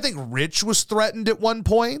 Like, I think Rich was threatened at one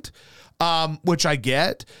point, which I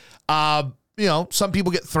get. Some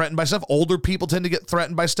people get threatened by stuff. Older people tend to get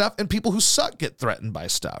threatened by stuff, and people who suck get threatened by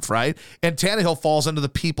stuff, right? And Tannehill falls into the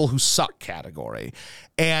people who suck category.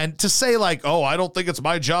 And to say like, oh, I don't think it's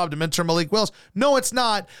my job to mentor Malik Willis. No, it's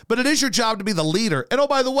not, but it is your job to be the leader. And oh,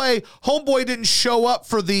 by the way, homeboy didn't show up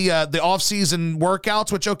for the off-season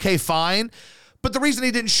workouts, which, okay, fine. But the reason he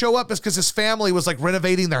didn't show up is because his family was like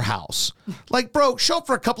renovating their house. Like, bro, show up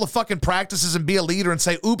for a couple of fucking practices and be a leader and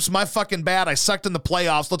say, oops, my fucking bad. I sucked in the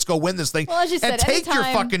playoffs. Let's go win this thing. Well, as you said, and take your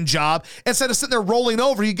fucking job instead of sitting there rolling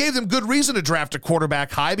over. You gave them good reason to draft a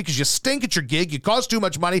quarterback high because you stink at your gig. You cost too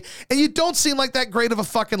much money and you don't seem like that great of a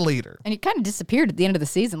fucking leader. And he kind of disappeared at the end of the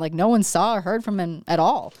season. Like no one saw or heard from him at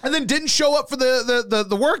all. And then didn't show up for the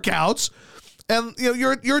workouts. And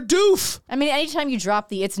you're a doof. I mean, anytime you drop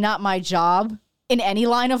the "it's not my job" in any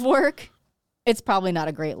line of work, it's probably not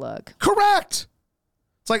a great look. Correct.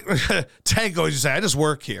 It's like Tank always used to say, I just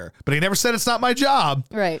work here. But he never said it's not my job.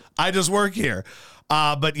 Right. I just work here.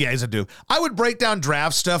 But yeah, he's a dude. I would break down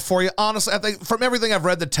draft stuff for you. Honestly, I think from everything I've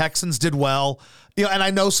read, the Texans did well. And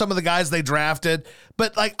I know some of the guys they drafted,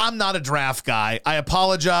 but like, I'm not a draft guy. I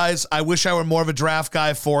apologize. I wish I were more of a draft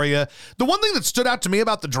guy for you. The one thing that stood out to me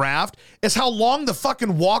about the draft is how long the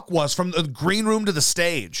fucking walk was from the green room to the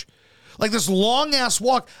stage. Like this long ass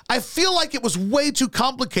walk. I feel like it was way too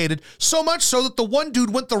complicated, so much so that the one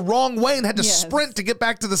dude went the wrong way and had to sprint to get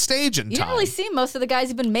back to the stage in time. You didn't really see most of the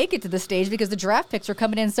guys even make it to the stage because the draft picks were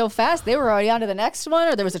coming in so fast. They were already on to the next one,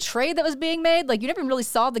 or there was a trade that was being made. Like you never really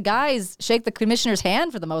saw the guys shake the commissioner's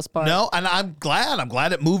hand for the most part. No, and I'm glad. I'm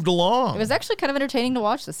glad it moved along. It was actually kind of entertaining to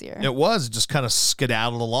watch this year. It was just kind of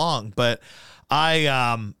skedaddled along, but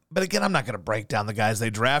but again, I'm not going to break down the guys they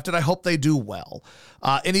drafted. I hope they do well.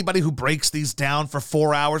 Anybody who breaks these down for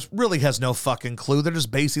 4 hours really has no fucking clue. They're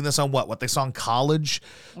just basing this on what they saw in college.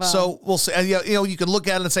 Well, so we'll see. You can look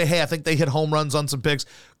at it and say, hey, I think they hit home runs on some picks.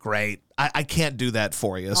 Great. I can't do that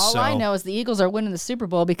for you. All I know is the Eagles are winning the Super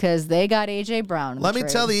Bowl because they got A.J. Brown. Let me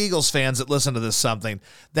tell the Eagles fans that listen to this something.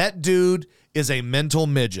 That dude is a mental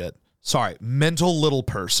midget. Sorry, mental little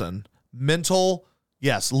person.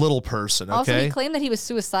 Yes, little person, okay? Also, he claimed that he was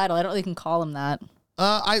suicidal. I don't think you can call him that.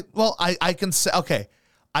 I can say, okay,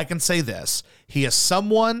 I can say this. He is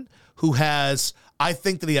someone who has, I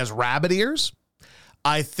think that he has rabbit ears.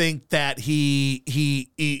 I think that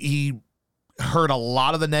he heard a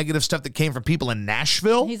lot of the negative stuff that came from people in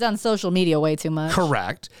Nashville. He's on social media way too much.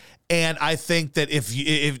 Correct. And I think that if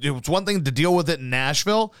it's one thing to deal with it in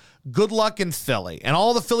Nashville, good luck in Philly. And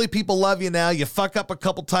all the Philly people love you now. You fuck up a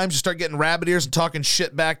couple times, you start getting rabbit ears and talking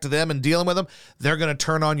shit back to them and dealing with them. They're going to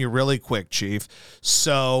turn on you really quick, Chief.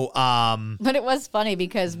 So, But it was funny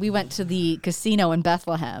because we went to the casino in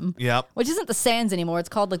Bethlehem. Yep. Which isn't the Sands anymore. It's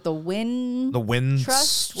called like the Win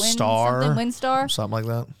Trust? Star. Something like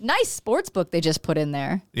that. Nice sports book they just put in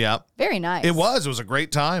there. Yep. Very nice. It was a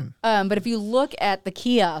great time. But if you look at the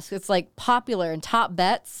kiosk, it's like popular and top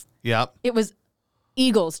bets. Yep. It was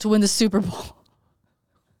Eagles to win the Super Bowl.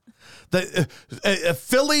 The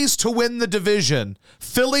Phillies to win the division.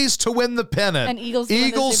 Phillies to win the pennant. And Eagles to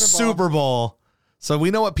win the Super Bowl. So we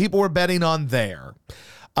know what people were betting on there.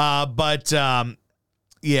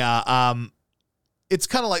 It's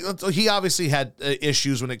kind of like he obviously had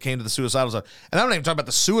issues when it came to the suicidal stuff. And I'm not even talking about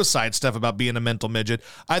the suicide stuff about being a mental midget.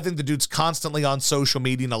 I think the dude's constantly on social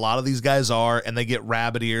media, and a lot of these guys are, and they get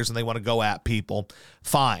rabbit ears and they want to go at people.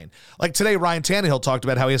 Fine. Like today, Ryan Tannehill talked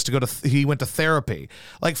about how he went to therapy.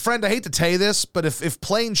 Like, friend, I hate to tell you this, but if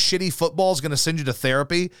playing shitty football is going to send you to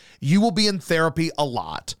therapy, you will be in therapy a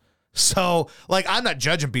lot. So, like, I'm not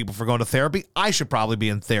judging people for going to therapy. I should probably be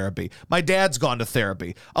in therapy. My dad's gone to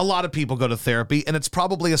therapy. A lot of people go to therapy, and it's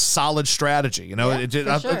probably a solid strategy. You know,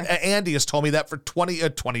 Yeah, for sure. Andy has told me that for 20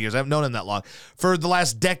 years. I haven't known him that long. For the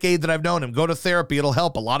last decade that I've known him, go to therapy. It'll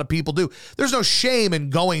help. A lot of people do. There's no shame in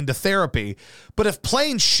going to therapy. But if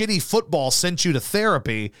playing shitty football sent you to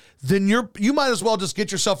therapy, then you might as well just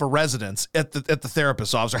get yourself a residence at the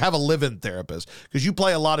therapist's office or have a live-in therapist because you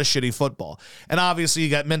play a lot of shitty football. And obviously you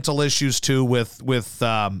got mental issues too with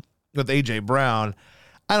AJ Brown.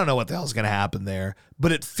 I don't know what the hell's going to happen there,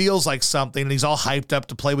 but it feels like something, and he's all hyped up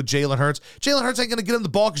to play with Jalen Hurts. Jalen Hurts ain't going to get him the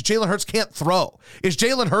ball because Jalen Hurts can't throw. Is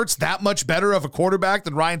Jalen Hurts that much better of a quarterback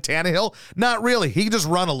than Ryan Tannehill? Not really. He can just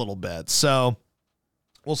run a little bit. So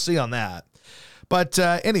we'll see on that. But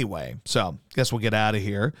anyway, so guess we'll get out of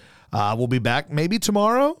here. We'll be back maybe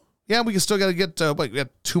tomorrow. Yeah, we still got to get we got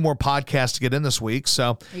 2 more podcasts to get in this week.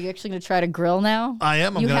 So Are you actually going to try to grill now? I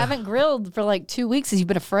am. You haven't grilled for like 2 weeks because you've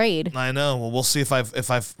been afraid. I know. Well, we'll see if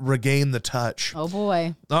I've regained the touch. Oh,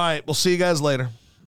 boy. All right. We'll see you guys later.